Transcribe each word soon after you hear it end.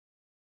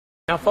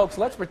Now, folks,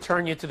 let's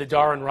return you to the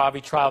Dharun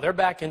Ravi trial. They're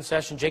back in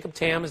session. Jacob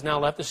Tam has now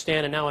left the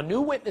stand, and now a new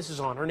witness is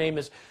on. Her name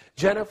is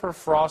Jennifer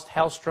Frost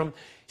Hellstrom.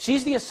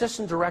 She's the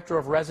assistant director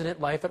of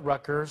resident life at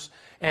Rutgers,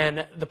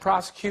 and the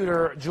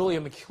prosecutor, Julia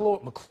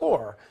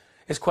McClure,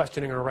 is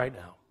questioning her right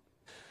now.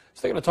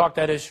 So they're going to talk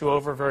that issue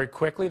over very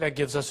quickly. That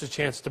gives us a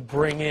chance to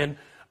bring in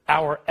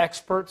our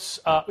experts.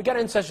 We got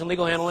in-session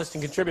legal analyst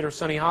and contributor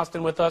Sonny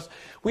Hostin with us.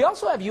 We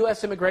also have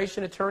U.S.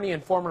 immigration attorney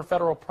and former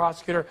federal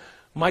prosecutor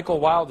Michael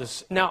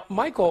Wildis. Now,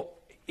 Michael,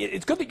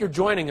 it's good that you're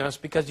joining us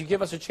because you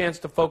give us a chance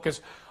to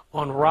focus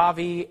on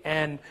Ravi,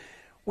 and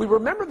we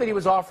remember that he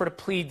was offered a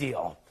plea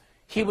deal.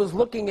 He was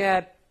looking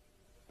at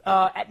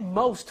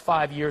most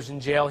 5 years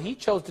in jail. He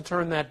chose to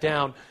turn that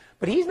down,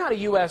 but he's not a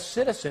U.S.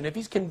 citizen. If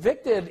he's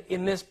convicted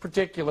in this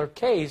particular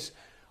case,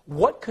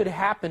 what could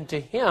happen to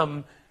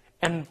him?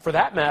 And for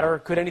that matter,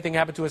 could anything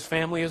happen to his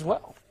family as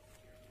well?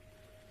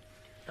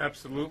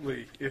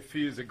 Absolutely. If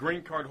he is a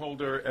green card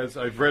holder, as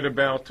I've read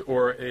about,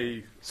 or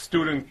a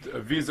student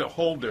visa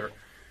holder,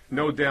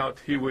 no doubt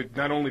he would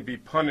not only be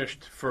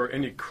punished for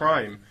any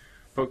crime,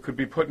 but could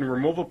be put in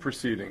removal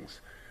proceedings.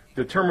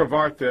 The term of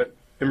art that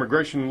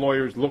immigration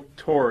lawyers look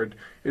toward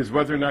is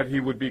whether or not he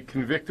would be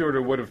convicted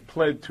or would have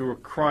pled to a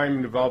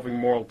crime involving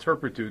moral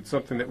turpitude,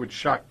 something that would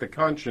shock the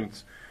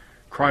conscience.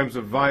 Crimes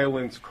of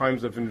violence,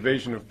 crimes of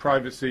invasion of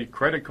privacy,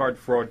 credit card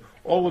fraud,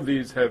 all of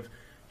these have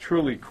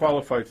truly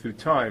qualified through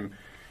time.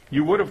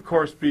 You would, of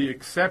course, be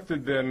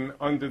accepted then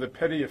under the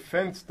petty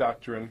offense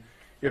doctrine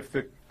if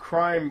the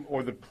crime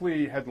or the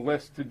plea had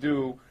less to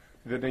do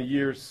than a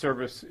year's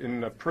service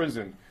in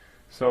prison.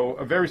 So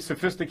a very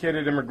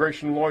sophisticated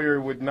immigration lawyer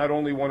would not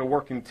only want to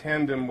work in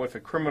tandem with a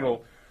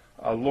criminal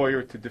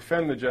lawyer to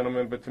defend the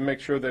gentleman, but to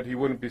make sure that he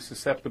wouldn't be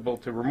susceptible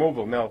to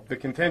removal. Now, the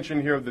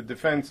contention here of the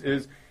defense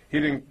is he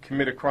didn't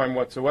commit a crime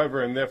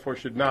whatsoever and therefore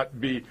should not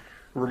be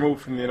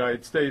removed from the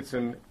United States.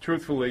 And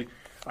truthfully,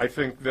 I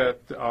think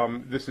that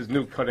this is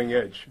new cutting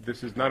edge.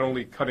 This is not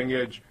only cutting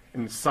edge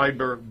in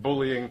cyber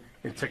bullying,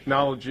 in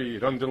technology.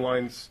 It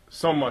underlines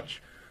so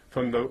much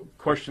from the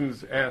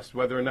questions asked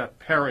whether or not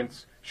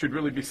parents should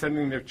really be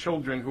sending their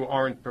children who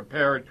aren't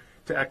prepared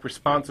to act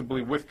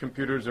responsibly with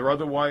computers or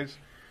otherwise.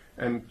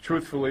 And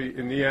truthfully,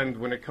 in the end,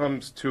 when it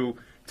comes to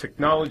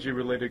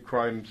technology-related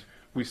crimes,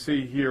 we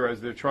see here, as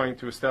they're trying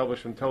to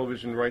establish on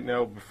television right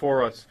now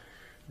before us,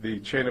 the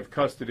chain of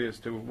custody as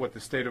to what the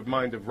state of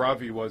mind of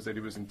Ravi was, that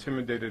he was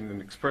intimidated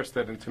and expressed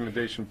that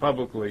intimidation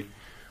publicly,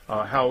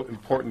 how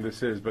important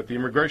this is. But the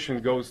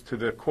immigration goes to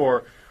the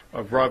core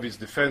of Ravi's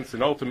defense,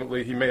 and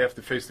ultimately he may have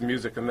to face the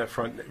music on that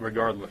front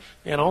regardless.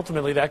 And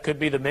ultimately that could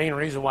be the main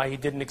reason why he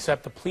didn't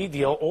accept the plea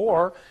deal,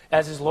 or,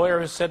 as his lawyer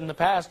has said in the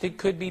past, it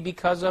could be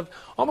because of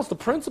almost the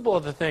principle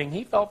of the thing.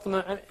 He felt from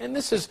the, and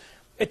this is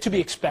to be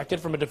expected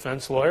from a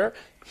defense lawyer,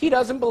 he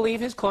doesn't believe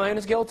his client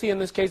is guilty in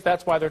this case.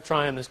 That's why they're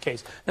trying this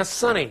case. Now,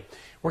 Sonny,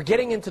 we're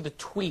getting into the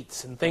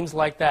tweets and things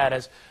like that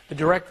as the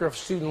director of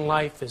student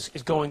life is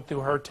going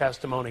through her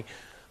testimony.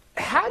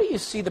 How do you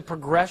see the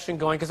progression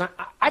going? Because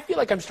I feel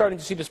like I'm starting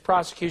to see this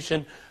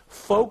prosecution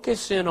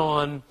focus in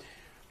on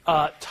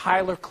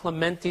Tyler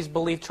Clementi's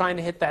belief, trying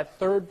to hit that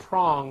third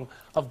prong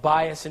of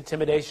bias,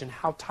 intimidation,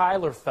 how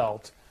Tyler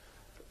felt.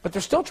 But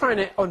they're still trying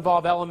to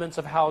involve elements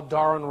of how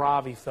Dharun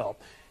Ravi felt.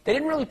 They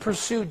didn't really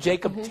pursue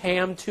Jacob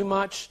Tam too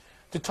much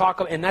to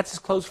talk, and that's his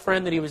close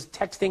friend that he was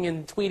texting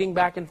and tweeting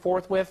back and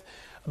forth with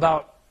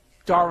about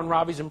Dharun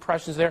Ravi's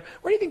impressions there.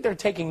 Where do you think they're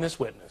taking this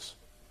witness?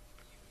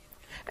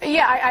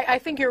 Yeah, I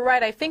think you're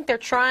right. I think they're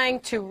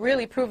trying to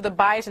really prove the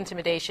bias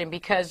intimidation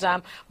because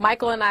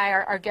Michael and I,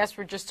 our guests,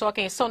 were just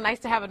talking. It's so nice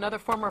to have another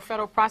former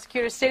federal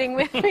prosker sitting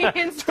with me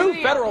in studio.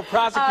 Two federal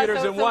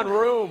prosecutors in one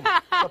room.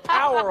 The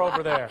power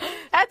over there.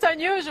 That's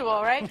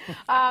unusual, right?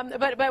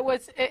 But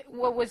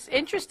what was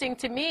interesting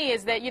to me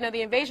is that, you know,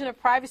 the invasion of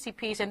privacy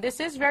piece, and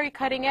this is very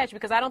cutting edge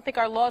because I don't think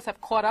our laws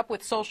have caught up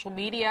with social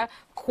media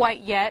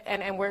quite yet,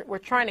 and we're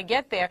trying to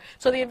get there.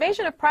 So the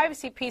invasion of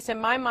privacy piece, in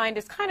my mind,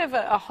 is kind of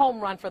a home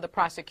run for the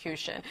prosecution.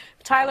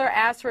 Tyler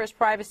asked for his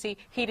privacy.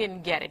 He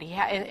didn't get it.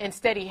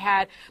 Instead, he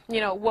had, you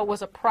know, what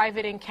was a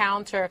private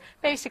encounter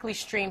basically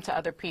streamed to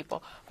other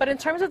people. But in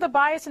terms of the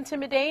bias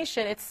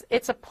intimidation,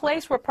 it's a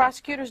place where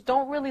prosecutors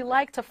don't really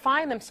like to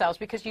find themselves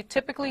because you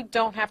typically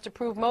don't have to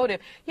prove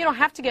motive. You don't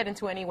have to get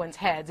into anyone's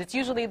heads. It's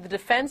usually the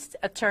defense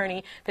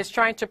attorney that's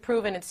trying to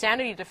prove an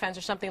insanity defense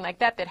or something like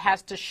that that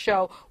has to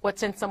show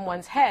what's in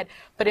someone's head.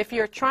 But if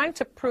you're trying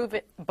to prove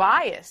it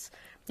bias,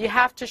 you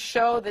have to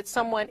show that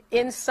someone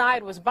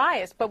inside was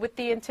biased. But with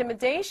the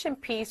intimidation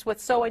piece,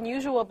 what's so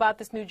unusual about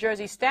this New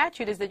Jersey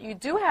statute is that you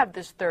do have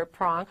this third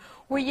prong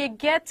where you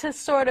get to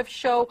sort of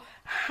show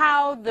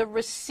how the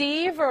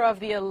receiver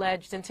of the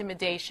alleged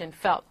intimidation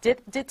felt.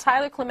 Did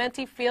Tyler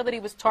Clementi feel that he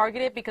was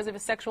targeted because of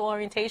his sexual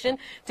orientation?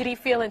 Did he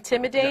feel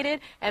intimidated?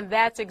 Yeah. And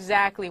that's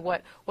exactly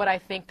what I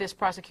think this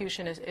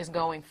prosecution is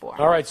going for.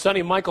 All right,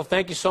 Sonny, Michael,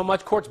 thank you so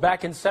much. Court's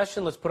back in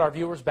session. Let's put our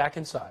viewers back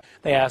inside.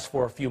 They asked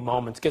for a few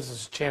moments. Gives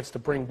us a chance to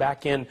bring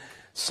back in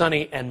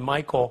Sonny and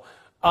Michael.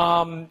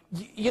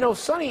 You know,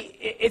 Sonny,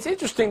 it's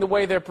interesting the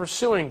way they're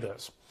pursuing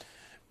this.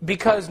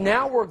 because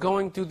now we're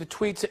going through the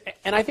tweets,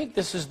 and I think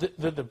this is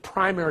the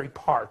primary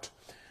part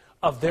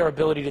of their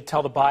ability to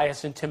tell the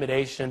bias,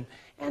 intimidation,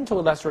 and to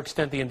a lesser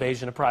extent the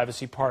invasion of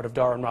privacy part of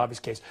Dharun Ravi's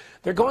case.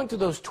 They're going through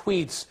those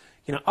tweets,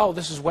 you know, oh,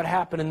 this is what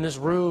happened in this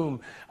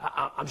room.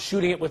 I'm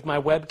shooting it with my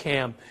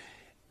webcam.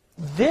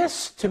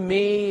 This, to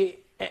me,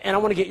 and I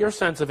want to get your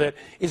sense of it,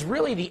 is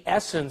really the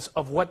essence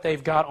of what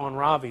they've got on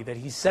Ravi, that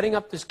he's setting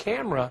up this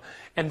camera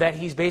and that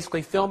he's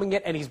basically filming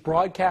it and he's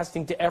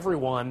broadcasting to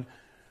everyone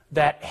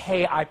that,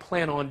 hey, I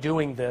plan on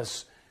doing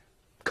this.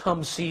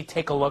 Come see,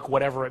 take a look,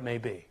 whatever it may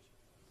be.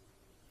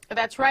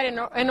 That's right.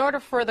 In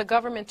order for the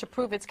government to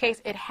prove its case,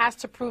 it has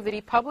to prove that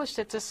he published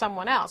it to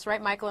someone else,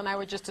 right? Michael and I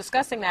were just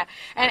discussing that.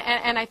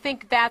 And I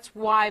think that's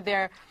why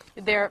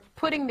they're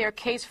putting their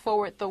case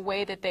forward the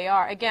way that they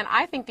are. Again,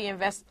 I think the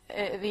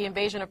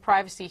invasion of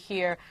privacy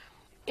here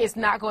is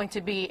not going to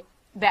be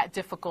that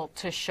difficult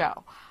to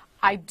show.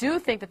 I do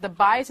think that the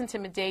bias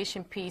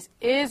intimidation piece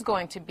is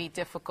going to be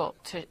difficult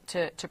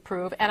to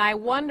prove. And I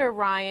wonder,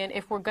 Ryan,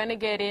 if we're going to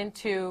get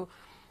into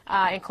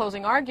in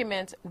closing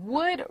arguments,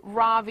 would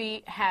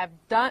Ravi had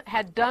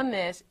done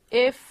this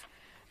if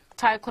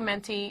Tyler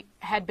Clementi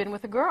had been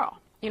with a girl?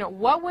 You know,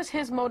 what was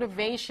his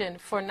motivation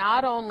for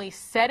not only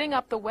setting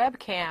up the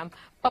webcam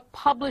but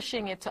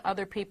publishing it to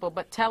other people,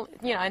 but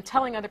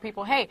telling other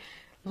people, hey,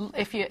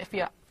 if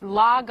you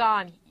log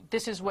on,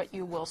 this is what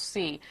you will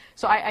see.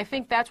 So I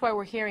think that's why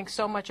we're hearing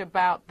so much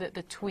about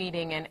the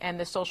tweeting and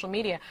the social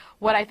media.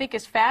 What I think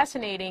is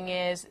fascinating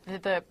is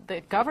that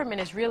the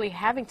government is really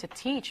having to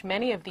teach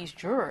many of these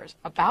jurors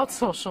about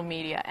social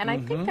media. And I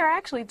think they're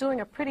actually doing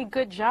a pretty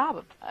good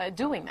job of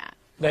doing that.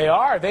 They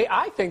are.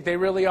 I think they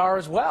really are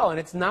as well. And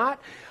it's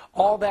not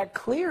all that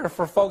clear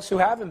for folks who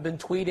haven't been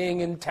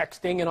tweeting and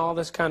texting and all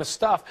this kind of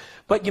stuff.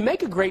 But you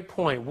make a great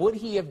point. Would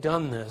he have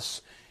done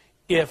this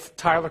if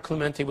Tyler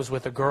Clementi was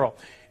with a girl?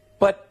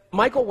 But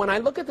Michael, when I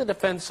look at the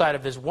defense side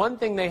of this, one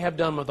thing they have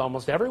done with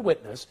almost every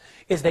witness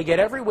is they get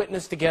every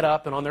witness to get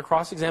up and on their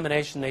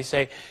cross-examination they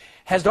say,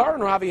 has Dharun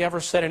Ravi ever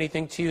said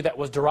anything to you that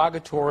was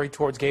derogatory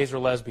towards gays or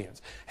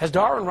lesbians? Has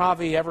Dharun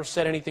Ravi ever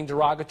said anything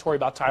derogatory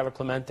about Tyler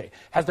Clementi?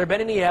 Has there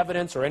been any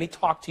evidence or any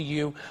talk to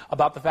you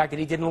about the fact that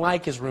he didn't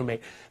like his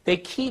roommate? They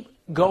keep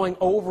going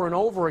over and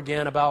over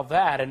again about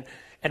that.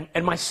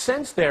 And my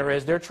sense there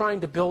is they're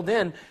trying to build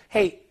in,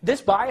 hey, this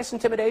bias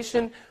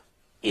intimidation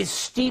is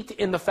steeped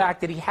in the fact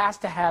that he has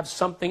to have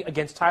something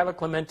against Tyler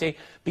Clementi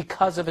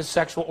because of his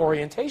sexual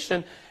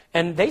orientation,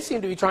 and they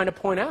seem to be trying to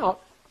point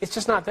out it's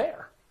just not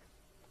there.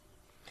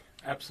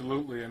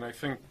 Absolutely, and I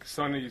think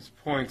Sonny's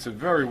points are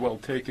very well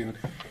taken.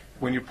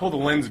 When you pull the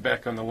lens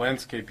back on the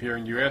landscape here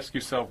and you ask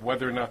yourself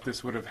whether or not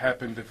this would have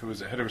happened if it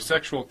was a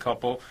heterosexual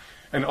couple,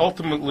 and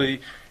ultimately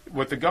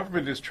what the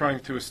government is trying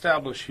to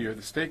establish here,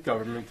 the state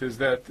government, is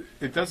that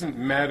it doesn't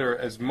matter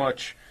as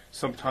much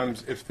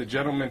sometimes if the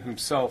gentleman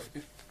himself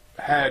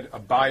had a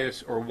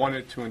bias or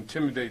wanted to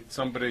intimidate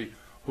somebody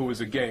who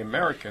was a gay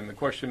American. The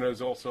question is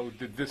also,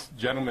 did this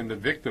gentleman, the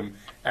victim,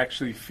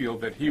 actually feel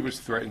that he was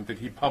threatened? Did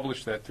he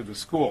publish that to the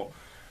school?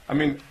 I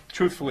mean,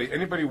 truthfully,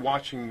 anybody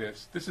watching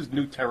this is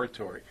new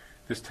territory.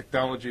 This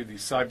technology,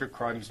 these cyber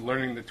crimes,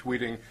 learning the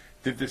tweeting,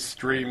 did this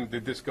stream,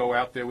 did this go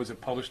out there, was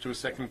it published to a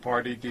second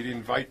party, did he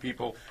invite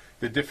people?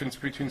 The difference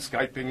between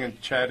Skyping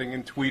and chatting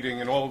and tweeting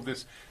and all of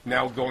this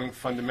now going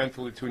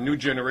fundamentally to a new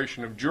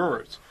generation of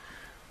jurors.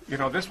 You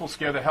know, this will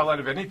scare the hell out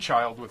of any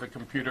child with a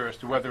computer as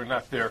to whether or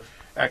not they're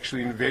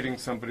actually invading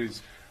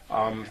somebody's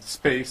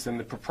space and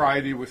the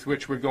propriety with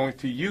which we're going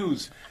to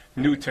use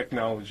new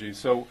technology.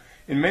 So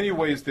in many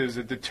ways, there's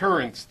a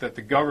deterrence that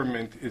the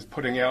government is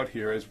putting out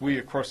here as we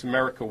across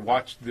America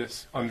watch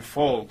this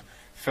unfold.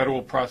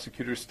 Federal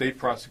prosecutors, state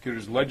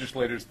prosecutors,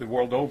 legislators the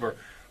world over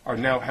are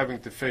now having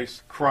to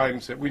face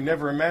crimes that we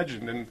never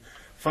imagined. And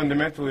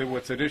fundamentally,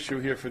 what's at issue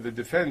here for the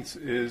defense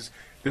is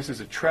this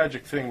is a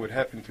tragic thing what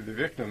happened to the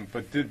victim,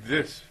 but did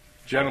this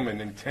gentleman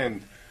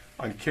intend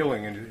on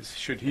killing, and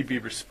should he be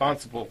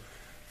responsible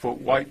for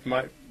what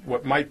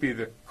might be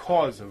the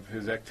cause of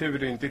his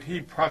activity, and did he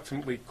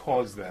approximately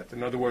cause that?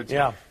 In other words,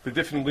 the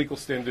different legal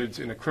standards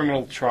in a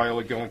criminal trial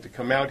are going to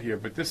come out here,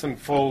 but this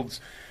unfolds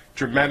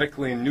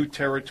dramatically in new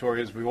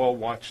territory as we all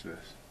watch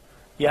this.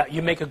 Yeah,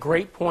 you make a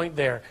great point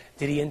there.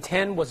 Did he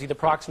intend? Was he the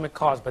proximate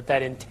cause? But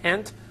that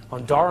intent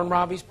on Dharun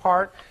Ravi's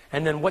part,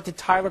 and then what did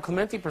Tyler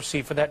Clementi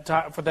perceive for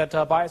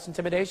that bias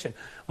intimidation?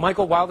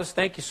 Michael Wildest,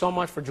 thank you so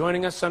much for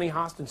joining us. Sonny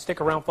Hostin, stick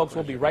around, folks.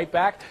 We'll be right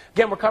back.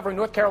 Again, we're covering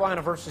North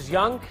Carolina versus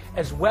Young,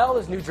 as well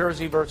as New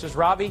Jersey versus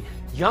Ravi.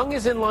 Young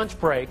is in lunch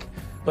break,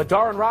 but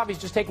Dharun Ravi's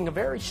just taking a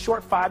very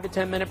short 5 to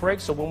 10 minute break.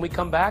 So when we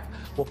come back,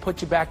 we'll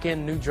put you back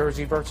in New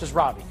Jersey versus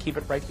Ravi. Keep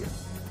it right here.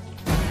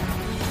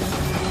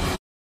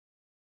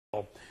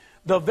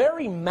 The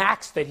very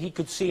max that he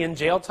could see in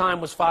jail time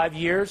was 5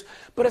 years,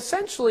 but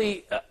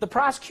essentially the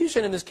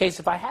prosecution in this case,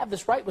 if I have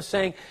this right, was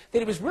saying that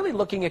he was really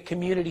looking at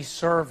community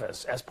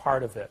service as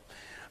part of it.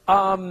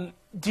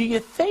 Do you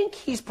think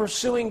he's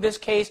pursuing this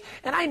case?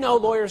 And I know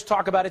lawyers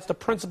talk about it's the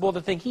principle of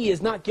the thing. He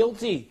is not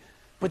guilty.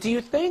 But do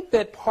you think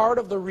that part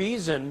of the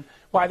reason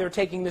why they're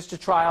taking this to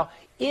trial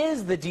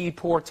is the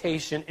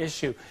deportation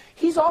issue.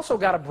 He's also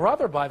got a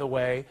brother, by the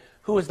way,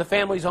 who is the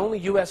family's only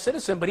U.S.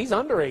 citizen, but he's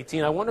under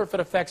 18. I wonder if it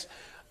affects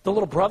the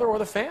little brother or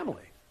the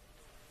family.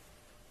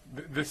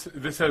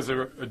 This has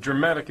a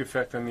dramatic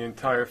effect on the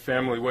entire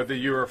family. Whether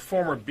you're a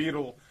former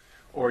Beatle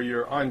or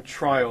you're on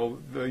trial,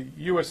 the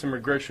U.S.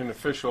 immigration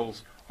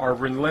officials are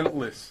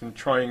relentless in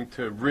trying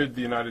to rid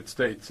the United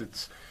States.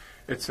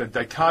 It's a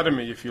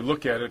dichotomy if you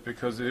look at it,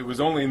 because it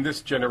was only in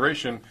this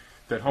generation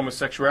that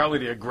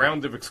homosexuality, a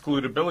ground of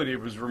excludability,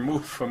 was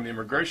removed from the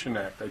Immigration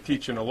Act. I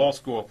teach in a law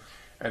school,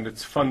 and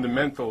it's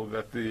fundamental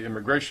that the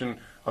immigration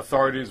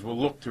authorities will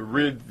look to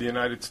rid the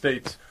United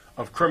States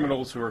of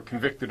criminals who are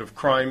convicted of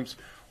crimes,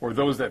 or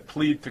those that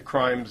plead to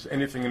crimes,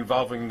 anything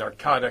involving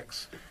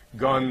narcotics,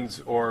 guns,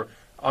 or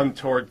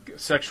untoward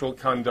sexual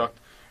conduct.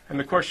 And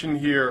the question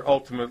here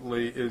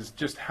ultimately is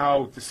just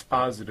how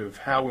dispositive,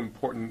 how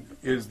important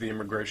is the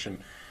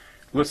immigration?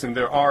 Listen,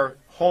 there are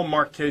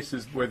hallmark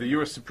cases where the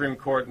U.S. Supreme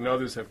Court and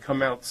others have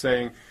come out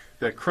saying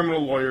that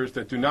criminal lawyers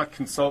that do not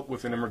consult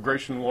with an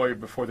immigration lawyer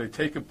before they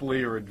take a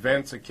plea or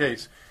advance a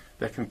case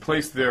that can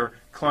place their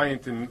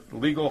client in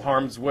legal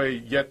harm's way,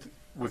 yet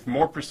with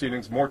more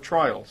proceedings, more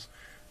trials,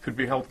 could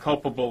be held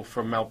culpable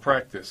for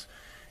malpractice.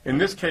 In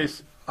this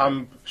case,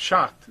 I'm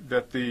shocked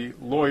that the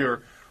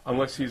lawyer,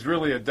 unless he's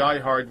really a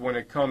diehard when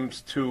it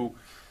comes to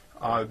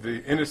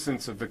the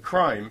innocence of the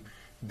crime,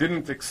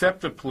 didn't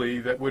accept a plea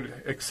that would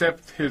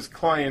accept his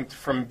client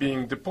from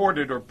being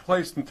deported or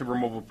placed into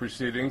removal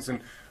proceedings,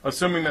 and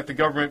assuming that the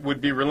government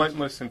would be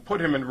relentless and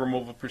put him in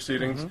removal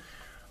proceedings,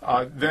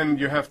 then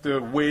you have to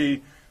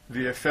weigh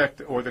the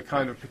effect or the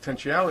kind of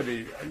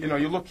potentiality. You know,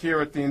 you look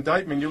here at the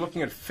indictment, you're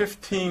looking at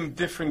 15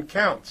 different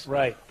counts,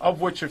 right, of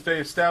which if they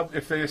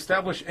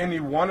establish any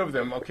one of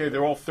them, okay,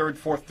 they're all third,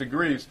 fourth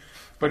degrees,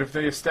 but if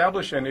they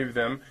establish any of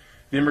them,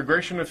 the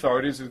immigration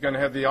authorities is going to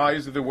have the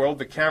eyes of the world,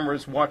 the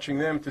cameras watching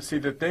them to see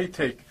that they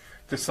take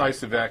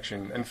decisive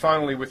action. And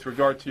finally, with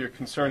regard to your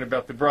concern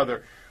about the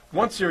brother,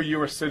 once you're a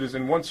U.S.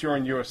 citizen, once you're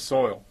on U.S.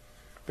 soil,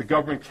 the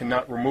government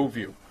cannot remove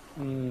you.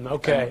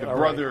 Okay. And the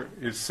brother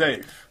is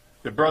safe.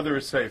 The brother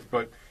is safe,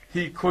 but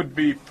he could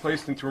be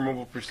placed into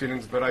removal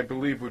proceedings, but I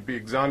believe would be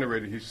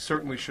exonerated. He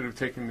certainly should have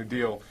taken the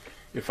deal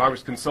if I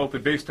was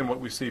consulted based on what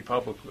we see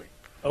publicly.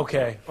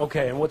 Okay.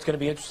 And what's going to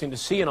be interesting to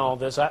see in all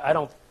this, I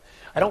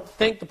don't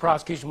think the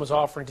prosecution was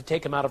offering to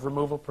take him out of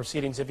removal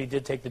proceedings if he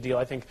did take the deal.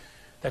 I think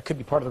that could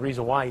be part of the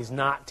reason why he's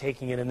not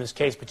taking it in this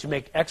case, but you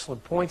make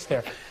excellent points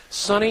there.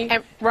 Sonny?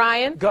 And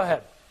Ryan? Go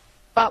ahead.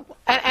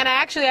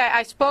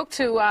 I spoke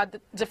to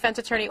the defense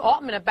attorney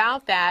Altman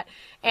about that,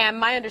 and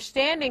my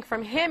understanding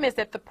from him is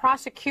that the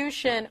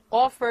prosecution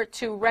offered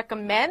to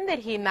recommend that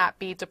he not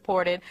be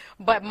deported,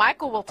 but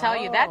Michael will tell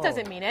you that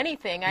doesn't mean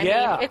anything. I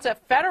mean, it's a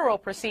federal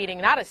proceeding,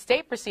 not a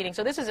state proceeding,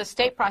 so this is a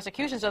state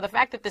prosecution, so the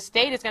fact that the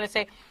state is going to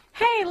say,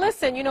 hey,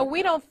 listen, you know,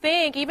 we don't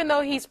think, even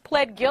though he's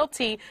pled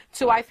guilty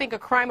to, I think, a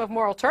crime of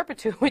moral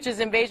turpitude, which is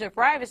invasion of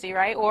privacy,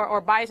 right,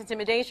 or bias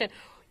intimidation,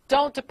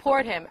 don't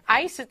deport him.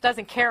 ICE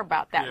doesn't care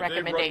about that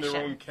recommendation. They run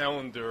their own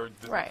calendar,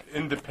 right,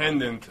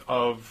 independent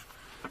of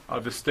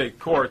the state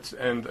courts.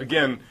 And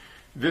again,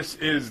 this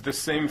is the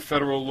same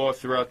federal law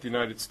throughout the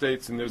United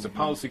States, and there's a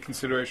policy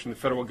consideration the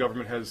federal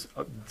government has,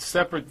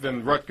 separate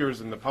than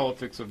Rutgers and the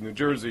politics of New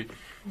Jersey,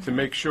 to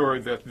make sure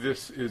that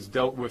this is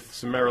dealt with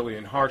summarily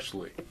and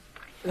harshly.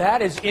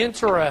 That is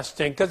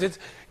interesting,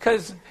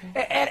 because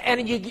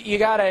you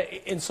got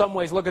to, in some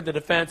ways, look at the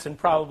defense and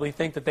probably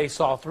think that they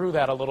saw through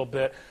that a little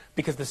bit,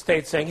 because the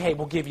state's saying, hey,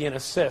 we'll give you an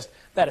assist.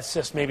 That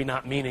assist maybe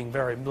not meaning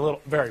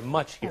very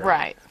much here.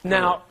 Right.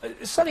 Now,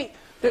 Sonny,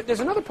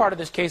 there's another part of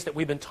this case that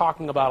we've been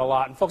talking about a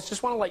lot, and folks,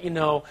 just want to let you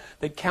know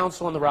that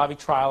counsel in the Ravi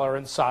trial are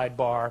in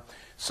sidebar,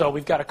 so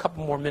we've got a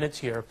couple more minutes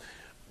here.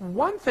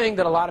 One thing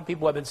that a lot of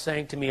people have been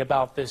saying to me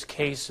about this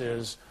case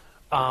is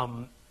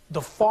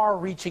the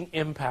far-reaching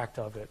impact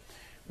of it.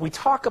 We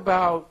talk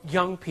about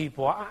young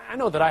people. I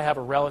know that I have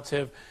a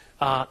relative.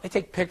 They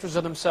take pictures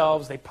of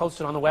themselves. They post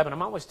it on the web, and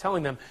I'm always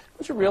telling them,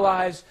 don't you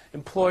realize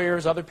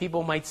employers, other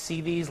people might see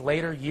these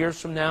later,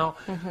 years from now,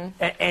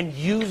 and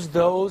use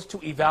those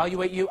to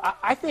evaluate you?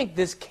 I think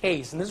this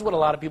case, and this is what a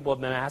lot of people have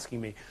been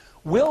asking me,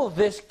 will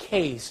this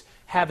case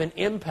have an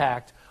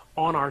impact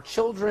on our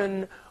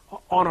children,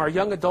 on our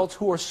young adults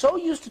who are so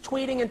used to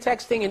tweeting and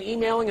texting and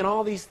emailing and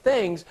all these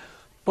things,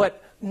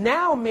 but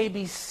now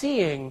maybe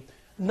seeing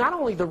not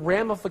only the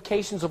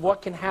ramifications of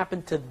what can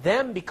happen to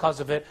them because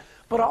of it,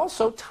 but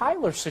also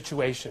Tyler's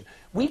situation.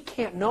 We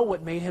can't know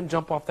what made him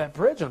jump off that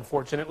bridge,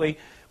 unfortunately,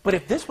 but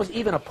if this was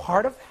even a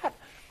part of that,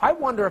 I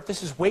wonder if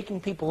this is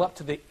waking people up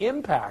to the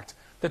impact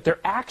that their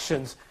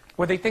actions,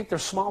 where they think they're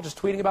small,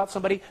 just tweeting about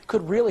somebody,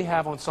 could really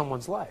have on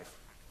someone's life.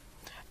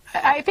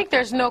 I think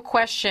there's no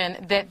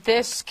question that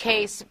this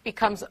case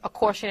becomes a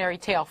cautionary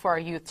tale for our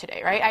youth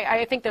today, right?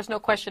 I think there's no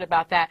question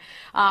about that.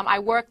 I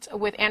worked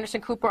with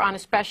Anderson Cooper on a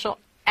special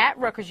at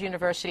Rutgers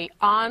University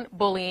on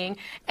bullying,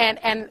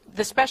 and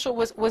the special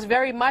was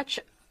very much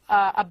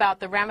about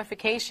the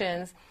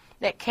ramifications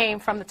that came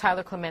from the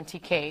Tyler Clementi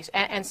case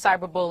and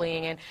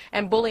cyberbullying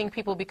and bullying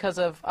people because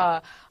of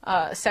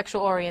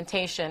sexual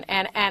orientation.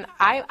 And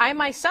I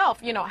myself,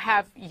 you know,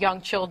 have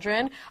young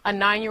children, a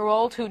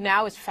 9-year-old who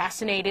now is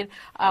fascinated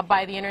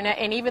by the internet.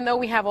 And even though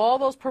we have all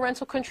those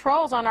parental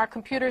controls on our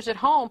computers at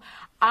home,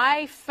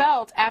 I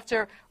felt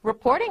after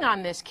reporting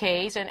on this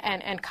case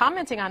and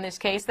commenting on this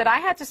case that I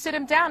had to sit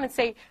him down and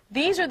say,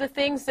 these are the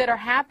things that are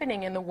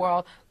happening in the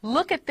world.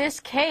 Look at this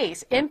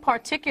case in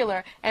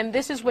particular, and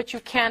this is what you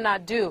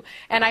cannot do.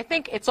 And I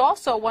think it's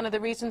also one of the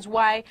reasons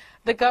why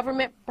the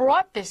government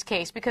brought this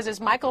case, because as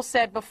Michael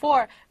said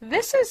before,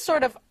 this is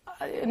sort of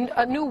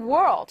a new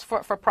world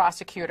for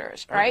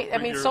prosecutors, right? I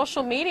mean,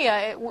 social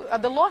media,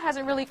 the law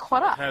hasn't really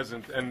caught up.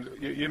 Hasn't, and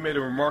you made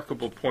a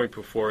remarkable point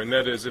before, and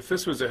that is, if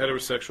this was a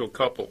heterosexual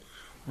couple,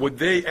 would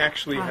they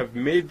actually have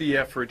made the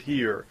effort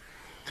here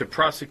to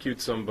prosecute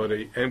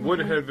somebody, and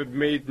would it have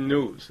made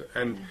news?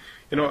 And,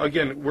 you know,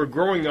 again, we're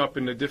growing up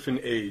in a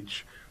different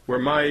age, where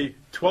my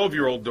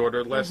 12-year-old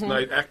daughter last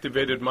night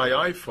activated my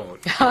iPhone.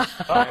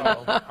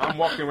 And I'm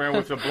walking around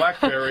with a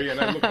BlackBerry,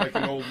 and I look like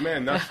an old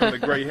man, not from the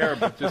gray hair,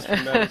 but just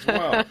from that as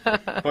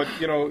well. But,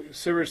 you know,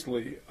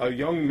 seriously, a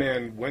young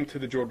man went to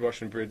the George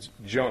Washington Bridge,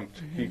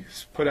 jumped. He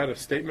put out a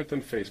statement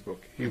on Facebook.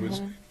 He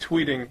was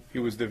tweeting. He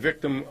was the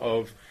victim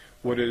of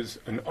what is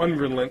an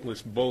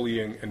unrelentless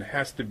bullying and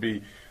has to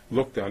be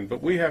looked on.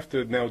 But we have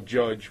to now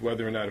judge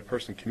whether or not a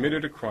person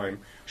committed a crime.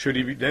 Should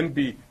he then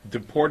be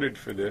deported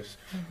for this?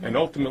 And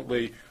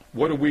ultimately,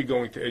 what are we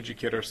going to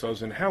educate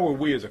ourselves in? How are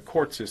we as a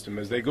court system,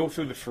 as they go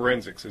through the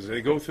forensics, as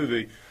they go through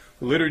the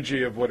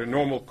liturgy of what a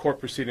normal court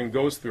proceeding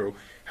goes through,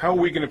 how are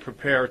we going to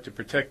prepare to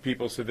protect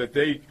people so that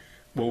they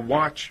will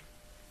watch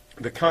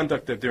the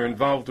conduct that they're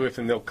involved with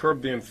and they'll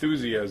curb the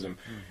enthusiasm?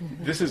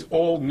 This is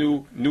all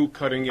new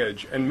cutting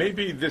edge. And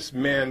maybe this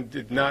man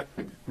did not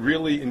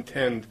really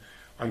intend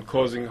on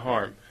causing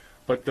harm.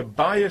 But the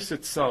bias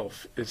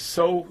itself is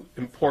so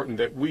important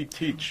that we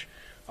teach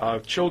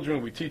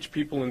children, we teach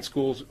people in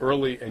schools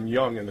early and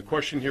young. And the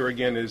question here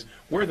again is,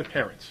 where are the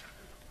parents?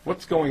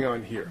 What's going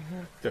on here?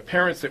 The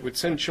parents that would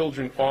send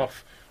children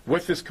off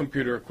with this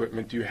computer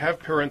equipment, do you have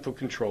parental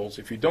controls?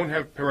 If you don't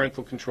have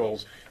parental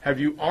controls, have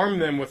you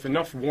armed them with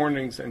enough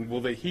warnings, and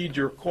will they heed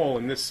your call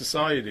in this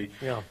society?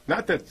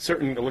 Not that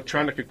certain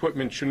electronic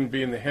equipment shouldn't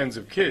be in the hands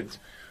of kids,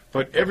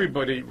 but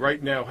everybody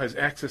right now has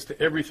access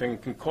to everything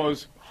and can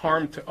cause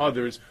harm to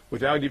others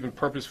without even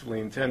purposefully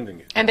intending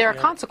it. And there are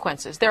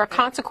consequences. There are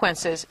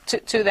consequences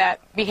to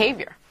that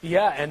behavior.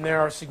 Yeah, and there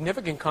are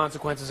significant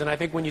consequences. And I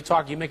think when you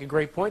talk, you make a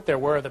great point there.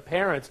 Where are the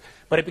parents?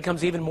 But it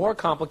becomes even more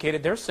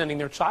complicated. They're sending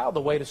their child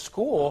away to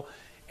school.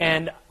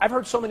 And I've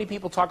heard so many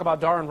people talk about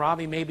Dharun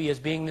Ravi maybe as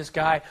being this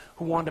guy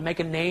who wanted to make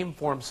a name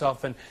for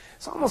himself. And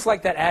it's almost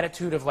like that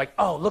attitude of like,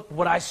 oh, look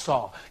what I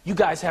saw. You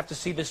guys have to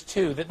see this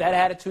too. That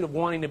attitude of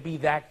wanting to be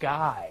that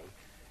guy.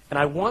 And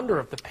I wonder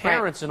if the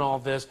parents in all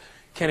this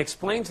can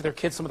explain to their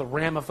kids some of the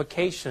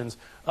ramifications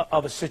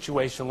of a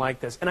situation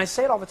like this. And I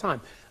say it all the time,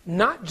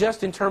 not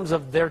just in terms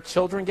of their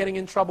children getting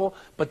in trouble,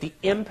 but the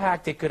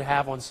impact it could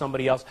have on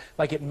somebody else,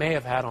 like it may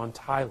have had on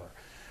Tyler.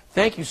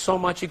 Thank you so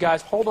much, you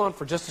guys. Hold on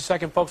for just a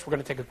second, folks. We're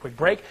going to take a quick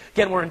break.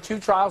 Again, we're in two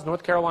trials,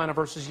 North Carolina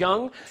versus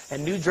Young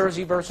and New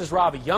Jersey versus Ravi. Young